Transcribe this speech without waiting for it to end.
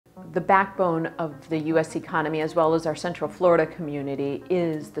The backbone of the U.S. economy, as well as our Central Florida community,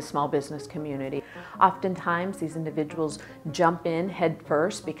 is the small business community. Oftentimes, these individuals jump in head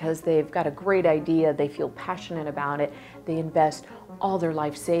first because they've got a great idea, they feel passionate about it, they invest all their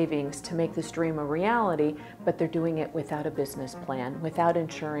life savings to make this dream a reality, but they're doing it without a business plan, without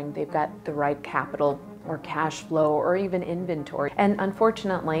ensuring they've got the right capital or cash flow or even inventory. And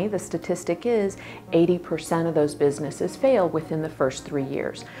unfortunately, the statistic is 80% of those businesses fail within the first 3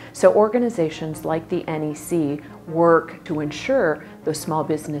 years. So organizations like the NEC work to ensure those small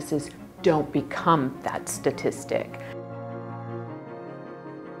businesses don't become that statistic.